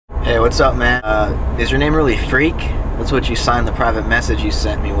Hey, what's up, man? Is your name really Freak? That's what you signed the private message you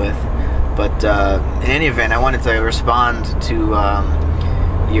sent me with. But in any event, I wanted to respond to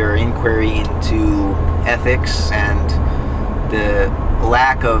your inquiry into ethics and the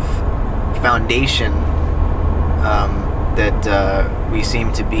lack of foundation that we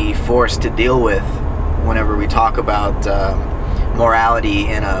seem to be forced to deal with whenever we talk about morality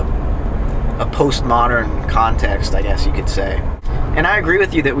in a postmodern context, I guess you could say. And I agree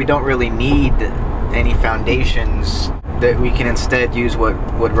with you that we don't really need any foundations, that we can instead use what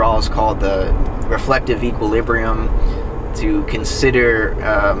Rawls called the reflective equilibrium to consider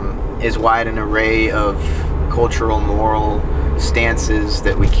as wide an array of cultural, moral stances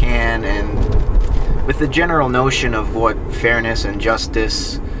that we can, and with the general notion of what fairness and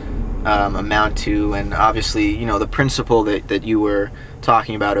justice amount to, and obviously, you know, the principle that you were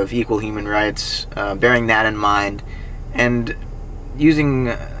talking about of equal human rights, bearing that in mind, and using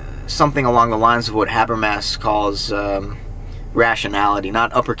something along the lines of what Habermas calls rationality,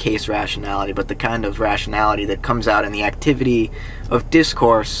 not uppercase rationality, but the kind of rationality that comes out in the activity of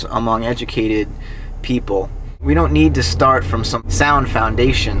discourse among educated people. We don't need to start from some sound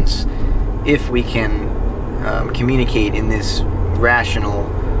foundations if we can communicate in this rational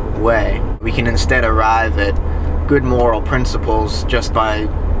way. We can instead arrive at good moral principles just by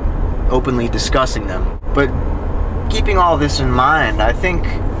openly discussing them. But keeping all this in mind, I think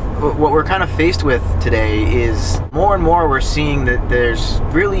what we're kind of faced with today is more and more we're seeing that there's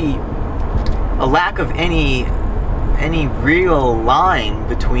really a lack of any real line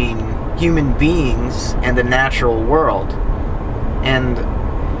between human beings and the natural world. And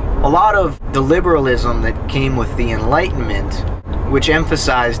a lot of the liberalism that came with the Enlightenment, which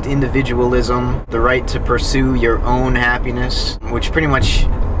emphasized individualism, the right to pursue your own happiness, which pretty much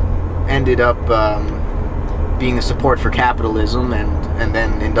ended up being a support for capitalism and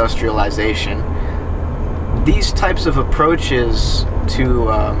then industrialization. These types of approaches to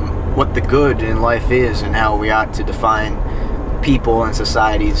what the good in life is and how we ought to define people and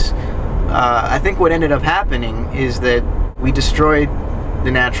societies, I think what ended up happening is that we destroyed the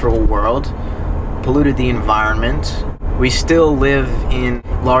natural world, polluted the environment. We still live in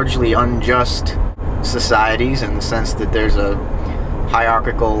largely unjust societies in the sense that there's a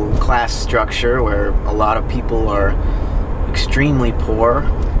hierarchical class structure where a lot of people are extremely poor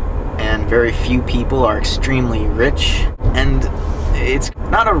and very few people are extremely rich. And it's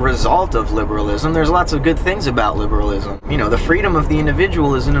not a result of liberalism. There's lots of good things about liberalism. You know, the freedom of the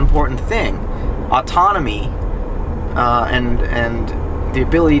individual is an important thing. Autonomy and the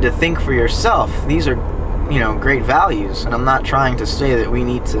ability to think for yourself, these are, you know, great values. And I'm not trying to say that we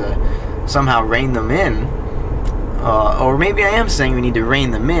need to somehow rein them in. Or maybe I am saying we need to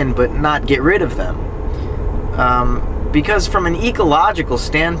rein them in, but not get rid of them. Because from an ecological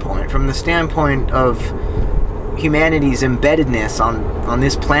standpoint, from the standpoint of humanity's embeddedness on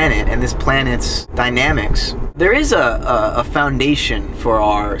this planet and this planet's dynamics, there is a foundation for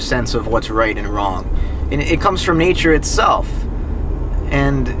our sense of what's right and wrong. And it comes from nature itself.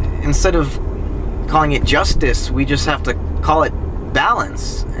 And instead of calling it justice, we just have to call it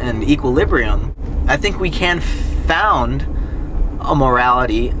balance and equilibrium. I think we can found a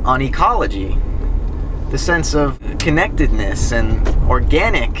morality on ecology, the sense of connectedness and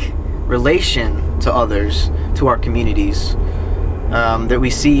organic relation to others, to our communities, that we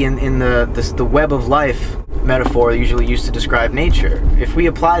see in the web of life metaphor usually used to describe nature. If we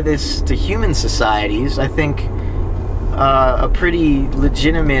apply this to human societies, I think a pretty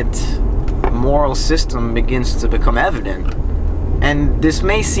legitimate moral system begins to become evident. And this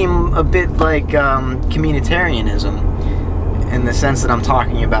may seem a bit like communitarianism, in the sense that I'm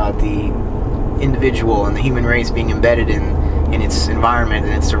talking about the individual and the human race being embedded in its environment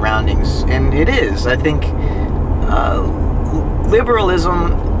and its surroundings. And it is. I think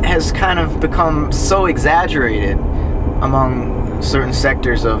liberalism has kind of become so exaggerated among certain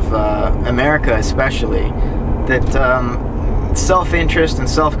sectors of America especially, that self-interest and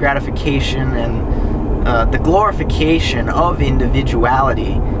self-gratification and the glorification of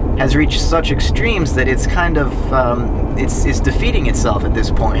individuality has reached such extremes that it's kind of it's defeating itself at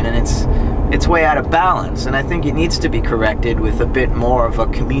this point, and it's way out of balance. And I think it needs to be corrected with a bit more of a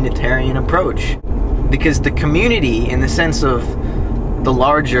communitarian approach, because the community, in the sense of the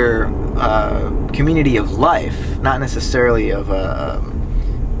larger community of life, not necessarily of a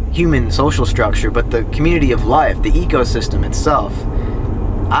human social structure, but the community of life, the ecosystem itself,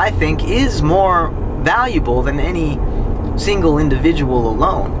 I think is more valuable than any single individual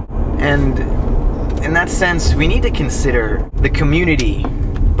alone. And in that sense, we need to consider the community,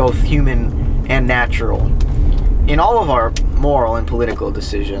 both human and natural, in all of our moral and political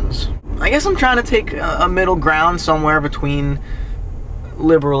decisions. I guess I'm trying to take a middle ground somewhere between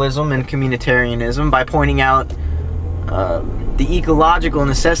liberalism and communitarianism by pointing out the ecological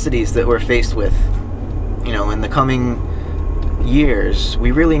necessities that we're faced with, you know, in the coming years.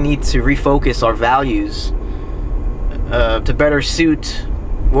 We really need to refocus our values to better suit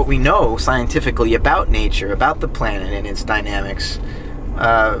what we know scientifically about nature, about the planet and its dynamics.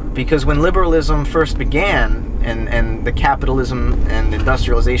 Because when liberalism first began, and the capitalism and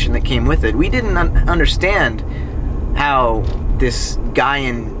industrialization that came with it, we didn't understand how this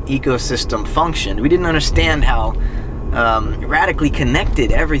Gaian ecosystem functioned. We didn't understand how radically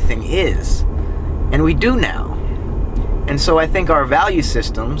connected everything is. And we do now. And so I think our value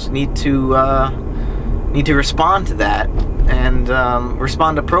systems need to respond to that and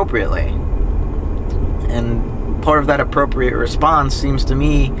respond appropriately. And part of that appropriate response seems to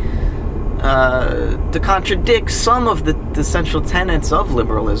me to contradict some of the central tenets of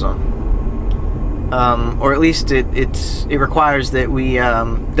liberalism. Or at least it requires that we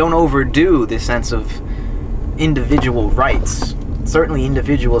don't overdo the sense of individual rights. Certainly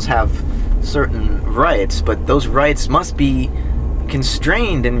individuals have certain rights, but those rights must be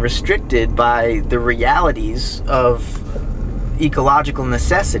constrained and restricted by the realities of ecological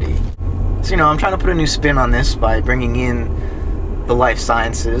necessity. So, you know, I'm trying to put a new spin on this by bringing in the life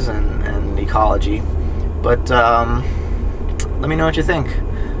sciences and ecology. But let me know what you think.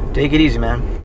 Take it easy, man.